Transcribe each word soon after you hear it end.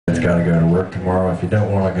got to go to work tomorrow. If you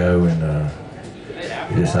don't want to go and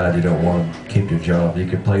you decide you don't want to keep your job, you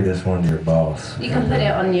can play this one to your boss. You can put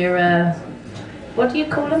it on your, what do you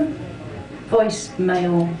call them?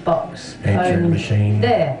 Voicemail box. Answering machine.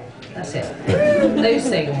 There, that's it. Those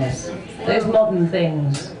things. Those modern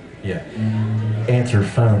things. Yeah. Answer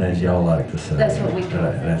phone, as y'all like to say. That's what we call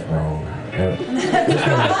it. That's wrong.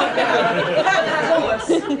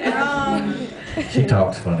 She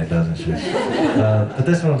talks funny, doesn't she? But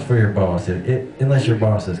this one's for your boss. Unless your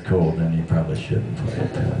boss is cool, then you probably shouldn't play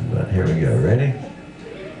it to him. But here we go. Ready?